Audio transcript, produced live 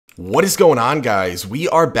What is going on, guys? We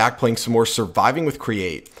are back playing some more Surviving with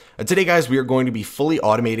Create. And today, guys, we are going to be fully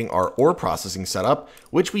automating our ore processing setup,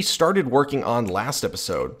 which we started working on last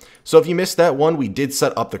episode. So if you missed that one, we did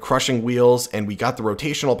set up the crushing wheels and we got the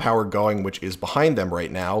rotational power going, which is behind them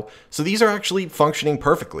right now. So these are actually functioning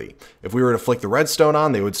perfectly. If we were to flick the redstone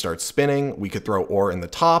on, they would start spinning. We could throw ore in the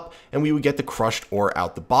top and we would get the crushed ore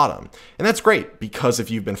out the bottom. And that's great because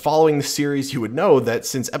if you've been following the series, you would know that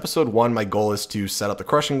since episode 1, my goal is to set up the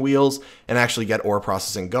crushing wheels and actually get ore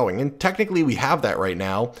processing going. And technically we have that right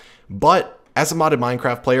now, but as a modded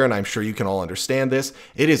Minecraft player, and I'm sure you can all understand this,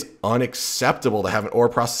 it is unacceptable to have an ore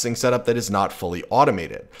processing setup that is not fully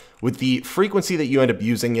automated. With the frequency that you end up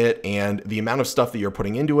using it and the amount of stuff that you're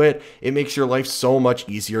putting into it, it makes your life so much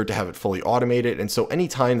easier to have it fully automated. And so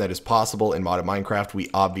anytime that is possible in modded Minecraft, we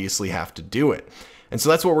obviously have to do it. And so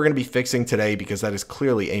that's what we're going to be fixing today because that is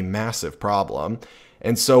clearly a massive problem.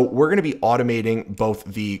 And so we're going to be automating both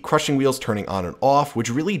the crushing wheels turning on and off, which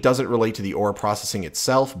really doesn't relate to the ore processing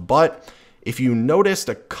itself. But if you noticed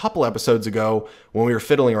a couple episodes ago when we were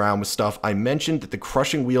fiddling around with stuff, I mentioned that the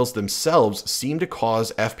crushing wheels themselves seem to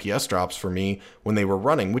cause FPS drops for me when they were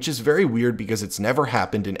running, which is very weird because it's never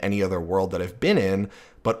happened in any other world that I've been in,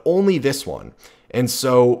 but only this one. And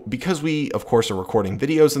so because we, of course, are recording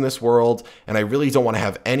videos in this world, and I really don't want to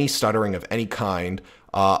have any stuttering of any kind,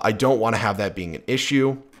 I don't want to have that being an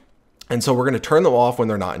issue. And so we're going to turn them off when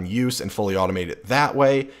they're not in use and fully automate it that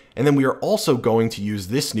way. And then we are also going to use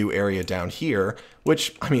this new area down here,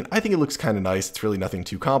 which, I mean, I think it looks kind of nice. It's really nothing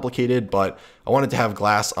too complicated, but I wanted to have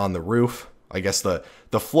glass on the roof. I guess the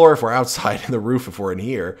floor if we're outside and the roof if we're in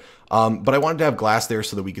here. But I wanted to have glass there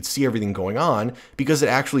so that we could see everything going on because it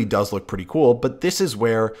actually does look pretty cool. But this is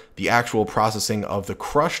where the actual processing of the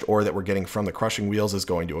crushed ore that we're getting from the crushing wheels is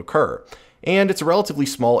going to occur. And it's a relatively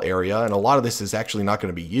small area, and a lot of this is actually not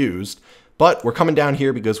going to be used. But we're coming down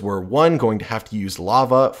here because we're, one, going to have to use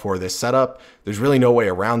lava for this setup. There's really no way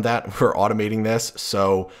around that. We're automating this,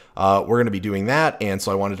 so we're going to be doing that. And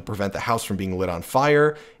so I wanted to prevent the house from being lit on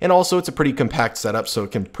fire. And also, it's a pretty compact setup, so it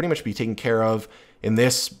can pretty much be taken care of in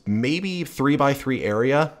this maybe 3x3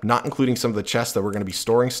 area, not including some of the chests that we're going to be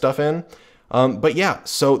storing stuff in. But yeah,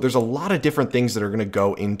 so there's a lot of different things that are going to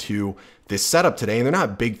go into this setup today, and they're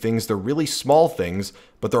not big things, they're really small things,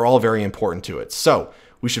 but they're all very important to it. So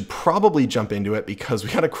we should probably jump into it because we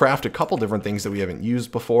got to craft a couple different things that we haven't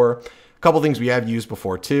used before, a couple things we have used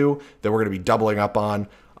before too, that we're going to be doubling up on.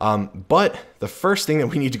 But the first thing that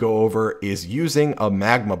we need to go over is using a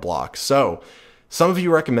magma block. So some of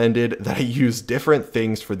you recommended that I use different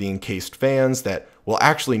things for the encased fans that will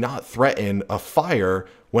actually not threaten a fire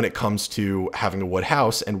when it comes to having a wood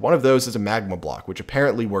house, and one of those is a magma block, which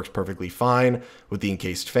apparently works perfectly fine with the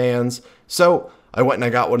encased fans. So I went and I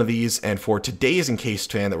got one of these, and for today's encased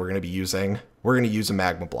fan that we're going to be using, we're going to use a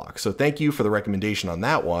magma block. So thank you for the recommendation on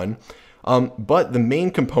that one. But the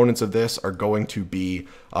main components of this are going to be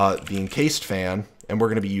the encased fan, and we're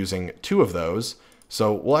going to be using 2 of those.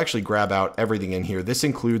 So we'll actually grab out everything in here. This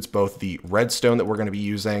includes both the redstone that we're going to be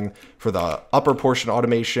using for the upper portion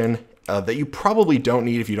automation that you probably don't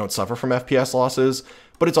need if you don't suffer from FPS losses,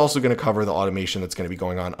 but it's also going to cover the automation that's going to be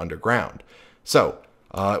going on underground. So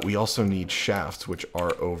we also need shafts, which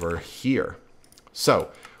are over here.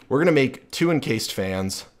 So we're going to make 2 encased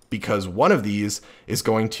fans because one of these is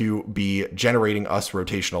going to be generating us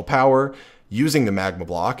rotational power using the magma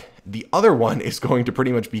block. The other one is going to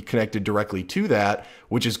pretty much be connected directly to that,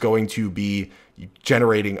 which is going to be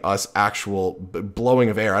generating us actual blowing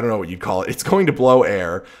of air. I don't know what you'd call it. It's going to blow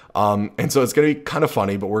air. And so it's going to be kind of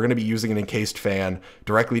funny, but we're going to be using an encased fan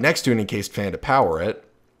directly next to an encased fan to power it.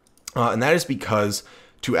 And that is because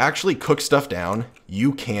to actually cook stuff down,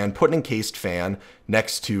 you can put an encased fan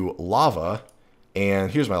next to lava.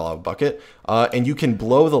 And here's my lava bucket, and you can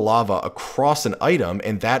blow the lava across an item,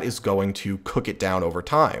 and that is going to cook it down over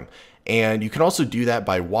time. And you can also do that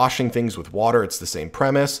by washing things with water. It's the same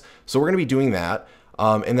premise. So we're going to be doing that.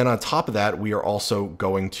 And then on top of that, we are also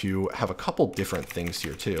going to have a couple different things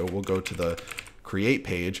here too. We'll go to the create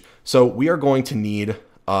page. So we are going to need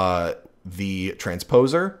the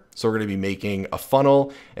transposer. So we're going to be making a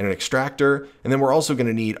funnel and an extractor, and then we're also going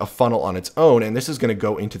to need a funnel on its own, and this is going to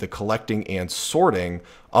go into the collecting and sorting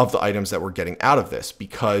of the items that we're getting out of this,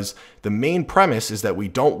 because the main premise is that we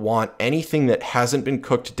don't want anything that hasn't been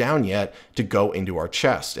cooked down yet to go into our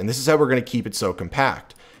chest, and this is how we're going to keep it so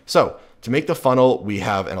compact. So to make the funnel, we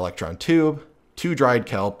have an electron tube, 2 dried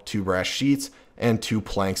kelp, 2 brass sheets, and 2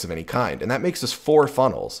 planks of any kind, and that makes us 4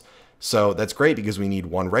 funnels. So that's great because we need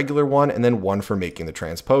 1 regular one and then 1 for making the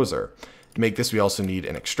transposer. To make this, we also need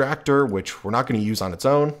an extractor, which we're not going to use on its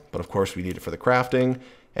own, but of course we need it for the crafting.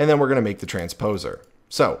 And then we're going to make the transposer.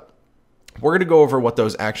 So we're going to go over what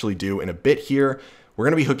those actually do in a bit here. We're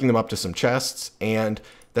going to be hooking them up to some chests, and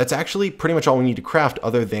that's actually pretty much all we need to craft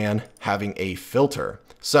other than having a filter.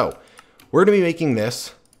 So we're going to be making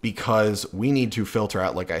this because we need to filter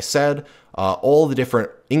out, like I said, all the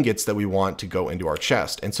different ingots that we want to go into our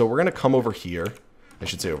chest. And so we're going to come over here, I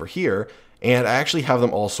should say over here, and I actually have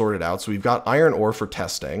them all sorted out. So we've got iron ore for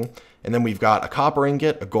testing, and then we've got a copper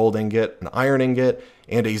ingot, a gold ingot, an iron ingot,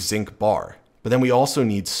 and a zinc bar. But then we also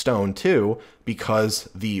need stone too, because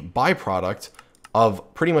the byproduct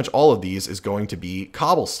of pretty much all of these is going to be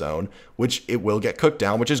cobblestone, which it will get cooked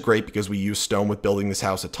down, which is great because we use stone with building this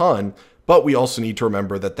house a ton, but we also need to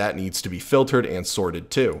remember that that needs to be filtered and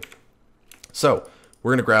sorted too. So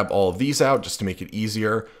we're going to grab all of these out just to make it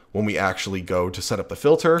easier when we actually go to set up the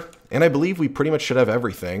filter. And I believe we pretty much should have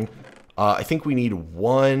everything. I think we need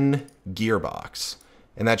one gearbox,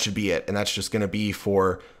 and that should be it. And that's just going to be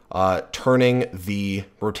for turning the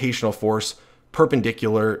rotational force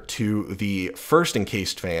perpendicular to the first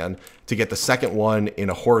encased fan to get the second one in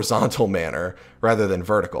a horizontal manner rather than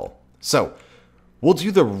vertical. So we'll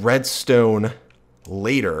do the redstone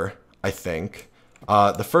later, I think.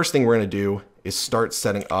 The first thing we're going to do is start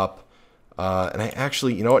setting up, and I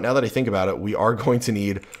actually, you know what, now that I think about it, we are going to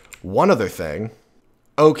need one other thing.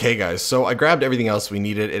 Okay guys, so I grabbed everything else we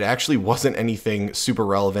needed. It actually wasn't anything super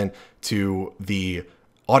relevant to the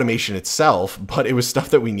automation itself, but it was stuff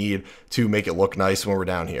that we need to make it look nice when we're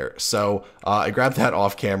down here. So I grabbed that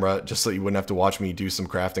off camera just so you wouldn't have to watch me do some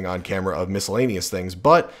crafting on camera of miscellaneous things,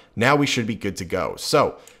 but now we should be good to go.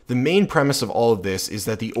 So the main premise of all of this is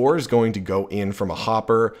that the ore is going to go in from a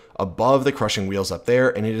hopper above the crushing wheels up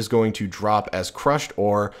there, and it is going to drop as crushed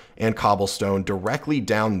ore and cobblestone directly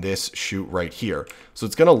down this chute right here. So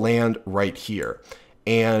it's going to land right here.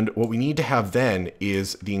 And what we need to have then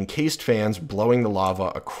is the encased fans blowing the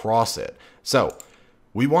lava across it. So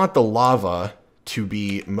we want the lava to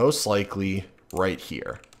be most likely right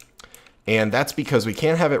here. And that's because we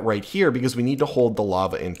can't have it right here because we need to hold the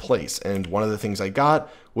lava in place. And one of the things I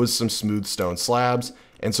got was some smooth stone slabs.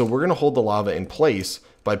 And so we're going to hold the lava in place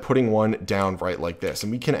by putting one down right like this.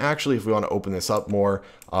 And we can actually, if we want to open this up more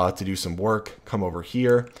to do some work, come over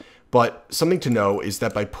here. But something to know is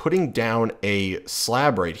that by putting down a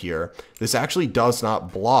slab right here, this actually does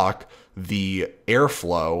not block the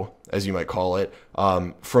airflow, as you might call it,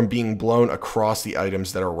 from being blown across the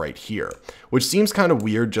items that are right here, which seems kind of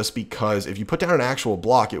weird just because if you put down an actual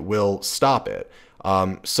block, it will stop it.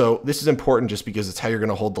 So this is important just because it's how you're going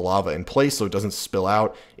to hold the lava in place so it doesn't spill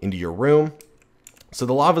out into your room. So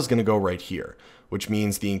the lava is going to go right here, which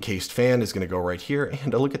means the encased fan is going to go right here.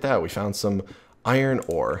 And look at that, we found some iron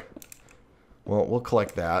ore. Well, we'll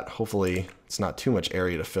collect that. Hopefully it's not too much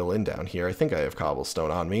area to fill in down here. I think I have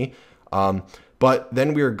cobblestone on me. But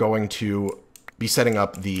then we're going to be setting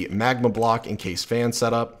up the magma block encased fan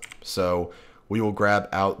setup. So we will grab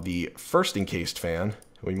out the first encased fan.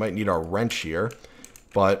 We might need our wrench here,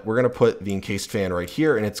 but we're going to put the encased fan right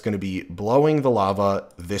here, and it's going to be blowing the lava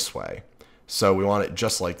this way. So we want it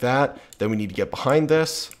just like that. Then we need to get behind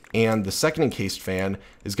this, and the second encased fan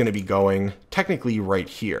is going to be going technically right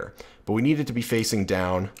here. But we need it to be facing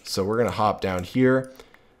down, so we're going to hop down here,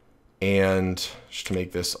 and just to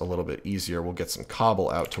make this a little bit easier, we'll get some cobble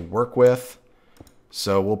out to work with.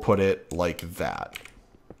 So we'll put it like that.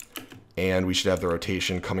 And we should have the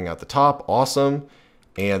rotation coming out the top. Awesome.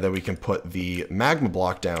 And then we can put the magma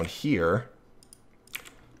block down here,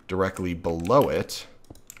 directly below it,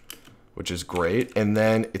 which is great. And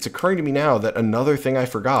then it's occurring to me now that another thing I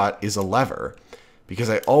forgot is a lever, because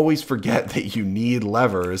I always forget that you need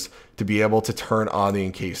levers to be able to turn on the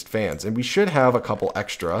encased fans. And we should have a couple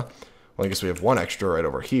extra. Well, I guess we have one extra right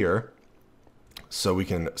over here. So we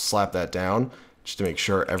can slap that down just to make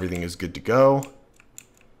sure everything is good to go.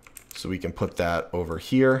 So we can put that over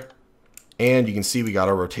here. And you can see we got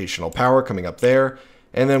our rotational power coming up there.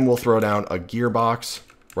 And then we'll throw down a gearbox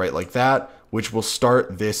right like that, which will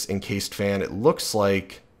start this encased fan. It looks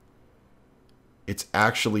like it's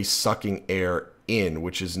actually sucking air in,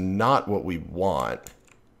 which is not what we want.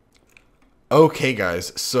 Okay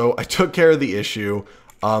guys, so I took care of the issue.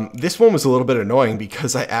 This one was a little bit annoying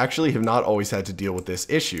because I actually have not always had to deal with this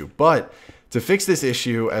issue, but to fix this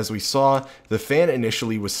issue, as we saw, the fan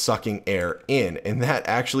initially was sucking air in, and that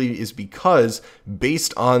actually is because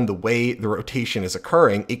based on the way the rotation is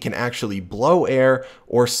occurring, it can actually blow air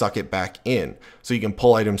or suck it back in. So you can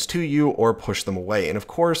pull items to you or push them away. And of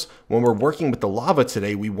course, when we're working with the lava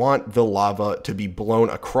today, we want the lava to be blown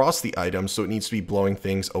across the item, so it needs to be blowing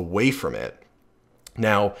things away from it.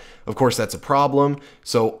 Now, of course, that's a problem.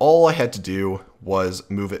 So all I had to do was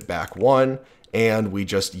move it back one, and we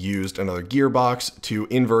just used another gearbox to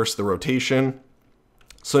inverse the rotation.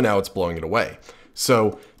 So now it's blowing it away.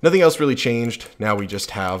 So nothing else really changed. Now we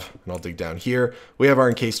just have, and I'll dig down here, we have our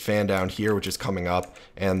encased fan down here, which is coming up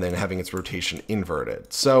and then having its rotation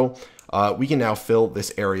inverted. So we can now fill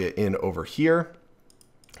this area in over here,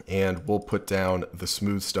 and we'll put down the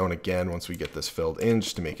smooth stone again once we get this filled in,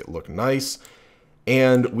 just to make it look nice.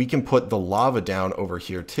 And we can put the lava down over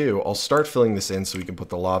here too. I'll start filling this in so we can put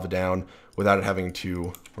the lava down without it having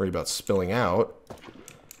to worry about spilling out.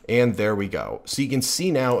 And there we go. So you can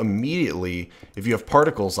see now immediately, if you have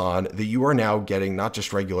particles on, that you are now getting not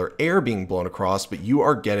just regular air being blown across, but you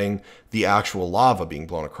are getting the actual lava being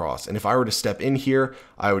blown across. And if I were to step in here,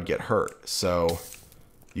 I would get hurt. So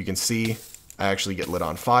you can see I actually get lit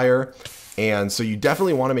on fire. And so you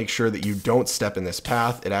definitely want to make sure that you don't step in this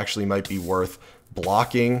path. It actually might be worth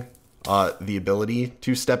blocking the ability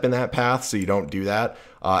to step in that path so you don't do that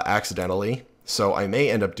accidentally. So I may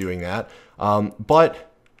end up doing that. But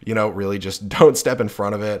you know, really just don't step in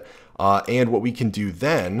front of it. And what we can do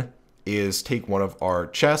then is take one of our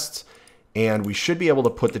chests, and we should be able to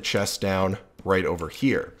put the chest down right over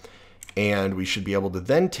here. And we should be able to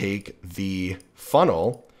then take the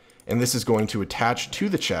funnel, and this is going to attach to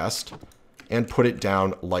the chest and put it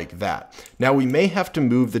down like that. Now we may have to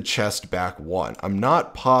move the chest back one. I'm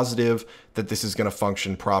not positive that this is going to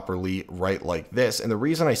function properly right like this. And the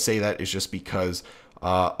reason I say that is just because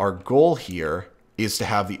our goal here is to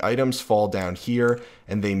have the items fall down here,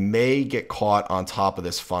 and they may get caught on top of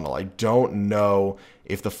this funnel. I don't know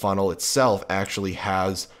if the funnel itself actually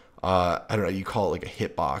has, I don't know, you call it like a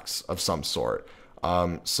hitbox of some sort.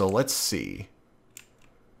 So let's see.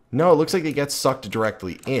 No, it looks like they get sucked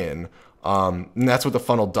directly in. And that's what the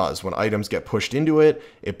funnel does. When items get pushed into it,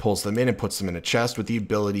 it pulls them in and puts them in a chest with the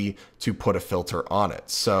ability to put a filter on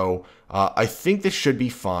it. So I think this should be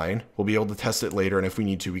fine. We'll be able to test it later, and if we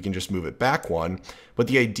need to, we can just move it back one. But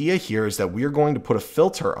the idea here is that we're going to put a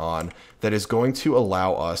filter on that is going to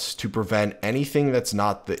allow us to prevent anything that's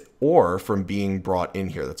not the ore from being brought in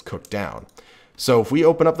here that's cooked down. So if we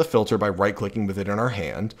open up the filter by right-clicking with it in our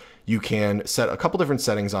hand, you can set a couple different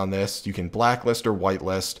settings on this. You can blacklist or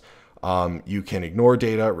whitelist. You can ignore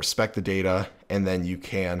data, respect the data, and then you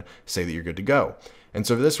can say that you're good to go. And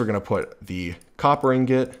so for this, we're going to put the copper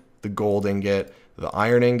ingot, the gold ingot, the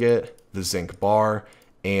iron ingot, the zinc bar,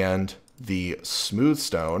 and the smooth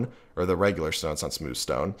stone, or the regular stone, it's not smooth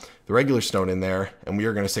stone, the regular stone in there, and we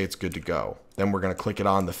are going to say it's good to go. Then we're going to click it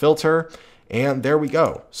on the filter, and there we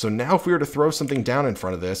go. So now if we were to throw something down in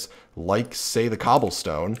front of this, like say the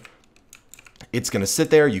cobblestone, it's going to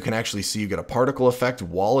sit there. You can actually see you get a particle effect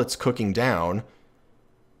while it's cooking down.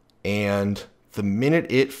 And the minute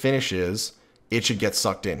it finishes, it should get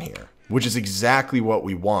sucked in here, which is exactly what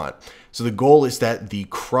we want. So the goal is that the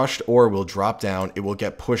crushed ore will drop down. It will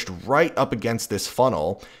get pushed right up against this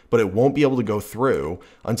funnel, but it won't be able to go through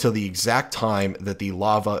until the exact time that the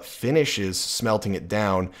lava finishes smelting it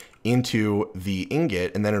down into the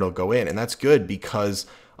ingot, and then it'll go in. And that's good because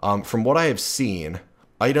from what I have seen,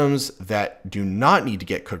 items that do not need to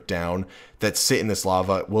get cooked down that sit in this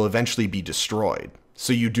lava will eventually be destroyed.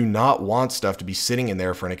 So you do not want stuff to be sitting in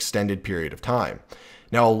there for an extended period of time.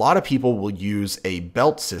 Now, a lot of people will use a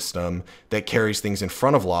belt system that carries things in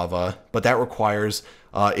front of lava, but that requires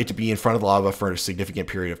it to be in front of the lava for a significant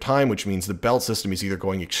period of time, which means the belt system is either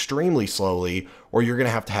going extremely slowly, or you're going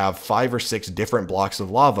to have 5 or 6 different blocks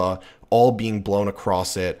of lava all being blown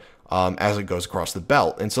across it as it goes across the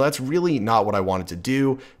belt. And so that's really not what I wanted to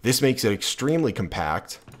do. This makes it extremely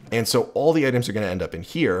compact. And so all the items are going to end up in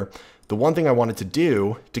here. The one thing I wanted to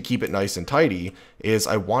do to keep it nice and tidy is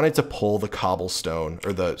I wanted to pull the cobblestone,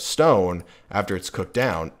 or the stone after it's cooked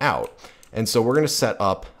down, out. And so we're going to set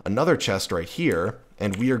up another chest right here,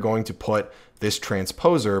 and we are going to put this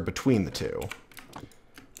transposer between the two.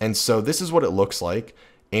 And so this is what it looks like.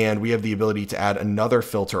 And we have the ability to add another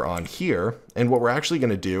filter on here. And what we're actually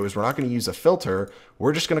going to do is we're not going to use a filter.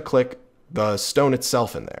 We're just going to click the stone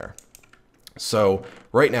itself in there. So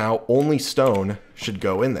right now, only stone should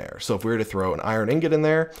go in there. So if we were to throw an iron ingot in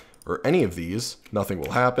there, or any of these, nothing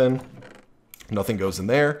will happen. Nothing goes in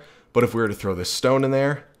there. But if we were to throw this stone in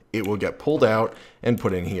there, it will get pulled out and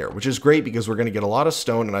put in here, which is great because we're going to get a lot of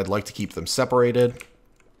stone, and I'd like to keep them separated.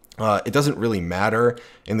 It doesn't really matter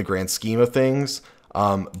in the grand scheme of things.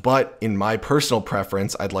 But in my personal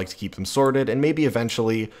preference, I'd like to keep them sorted, and maybe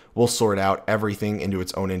eventually we'll sort out everything into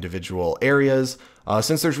its own individual areas,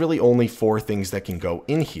 since there's really only 4 things that can go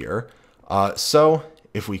in here. So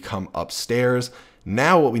if we come upstairs,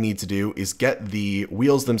 now what we need to do is get the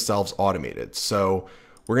wheels themselves automated. So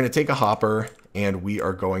we're going to take a hopper, and we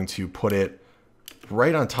are going to put it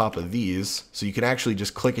right on top of these. So you can actually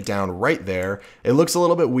just click it down right there. It looks a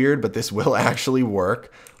little bit weird, but this will actually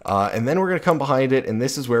work. And then we're going to come behind it, and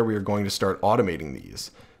this is where we are going to start automating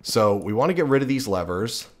these. So we want to get rid of these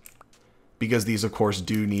levers, because these, of course,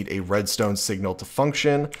 do need a redstone signal to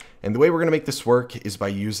function. And the way we're going to make this work is by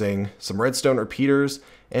using some redstone repeaters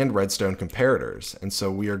and redstone comparators. And so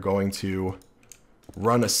we are going to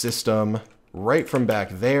run a system right from back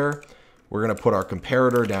there. We're going to put our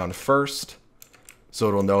comparator down first, so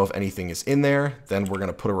it'll know if anything is in there. Then we're going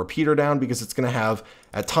to put a repeater down, because it's going to have,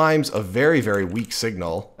 at times, a very, very weak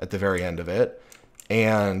signal at the very end of it.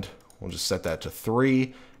 And we'll just set that to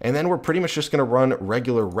 3. And then we're pretty much just going to run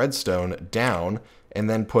regular redstone down and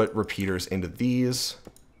then put repeaters into these.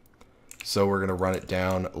 So we're going to run it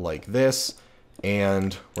down like this,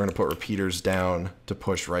 and we're going to put repeaters down to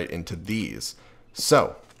push right into these.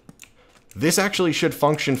 So this actually should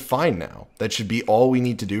function fine now. That should be all we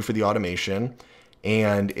need to do for the automation.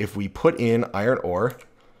 And if we put in iron ore,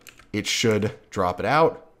 it should drop it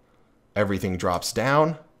out. Everything drops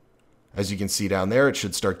down. As you can see down there, it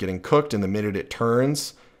should start getting cooked, and the minute it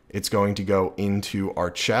turns, it's going to go into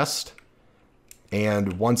our chest.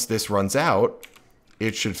 And once this runs out,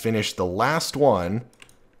 it should finish the last one,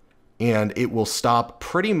 and it will stop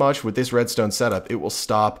pretty much with this redstone setup. It will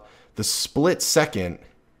stop the split second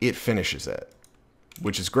it finishes it,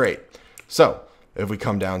 which is great. So if we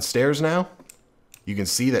come downstairs now, you can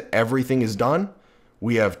see that everything is done.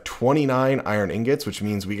 We have 29 iron ingots, which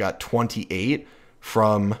means we got 28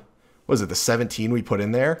 from, what was it, the 17 we put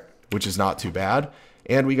in there, which is not too bad.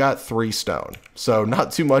 And we got 3 stone. So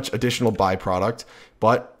not too much additional byproduct,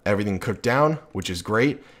 but everything cooked down, which is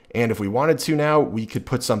great. And if we wanted to now, we could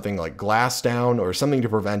put something like glass down or something to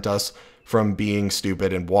prevent us from being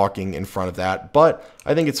stupid and walking in front of that. But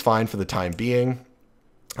I think it's fine for the time being.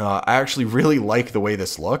 I actually really like the way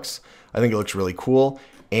this looks. I think it looks really cool.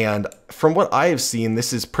 And from what I have seen,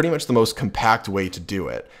 this is pretty much the most compact way to do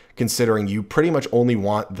it, considering you pretty much only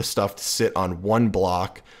want the stuff to sit on one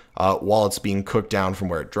block while it's being cooked down from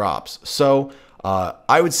where it drops. So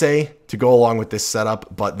I would say to go along with this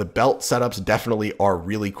setup, but the belt setups definitely are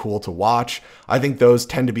really cool to watch. I think those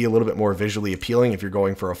tend to be a little bit more visually appealing if you're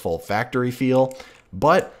going for a full factory feel,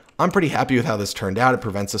 but I'm pretty happy with how this turned out. It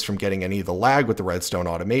prevents us from getting any of the lag with the redstone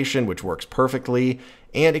automation, which works perfectly,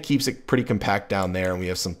 and it keeps it pretty compact down there, and we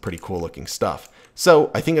have some pretty cool looking stuff.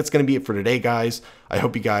 So I think that's going to be it for today, guys. I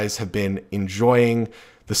hope you guys have been enjoying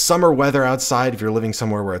the summer weather outside. If you're living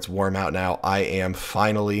somewhere where it's warm out now, I am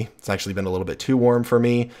finally. It's actually been a little bit too warm for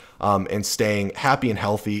me, and staying happy and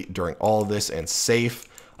healthy during all of this and safe.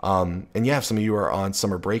 And yeah, if some of you are on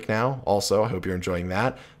summer break now, also, I hope you're enjoying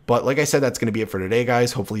that. But like I said, that's going to be it for today,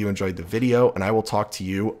 guys. Hopefully you enjoyed the video, and I will talk to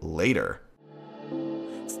you later.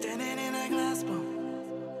 Standing in a glass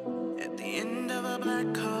bowl at the end of a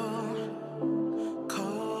black hole,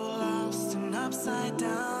 cold, lost and upside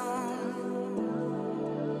down.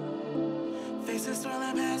 Faces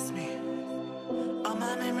swirling past me, all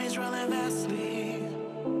my memories rolling vastly.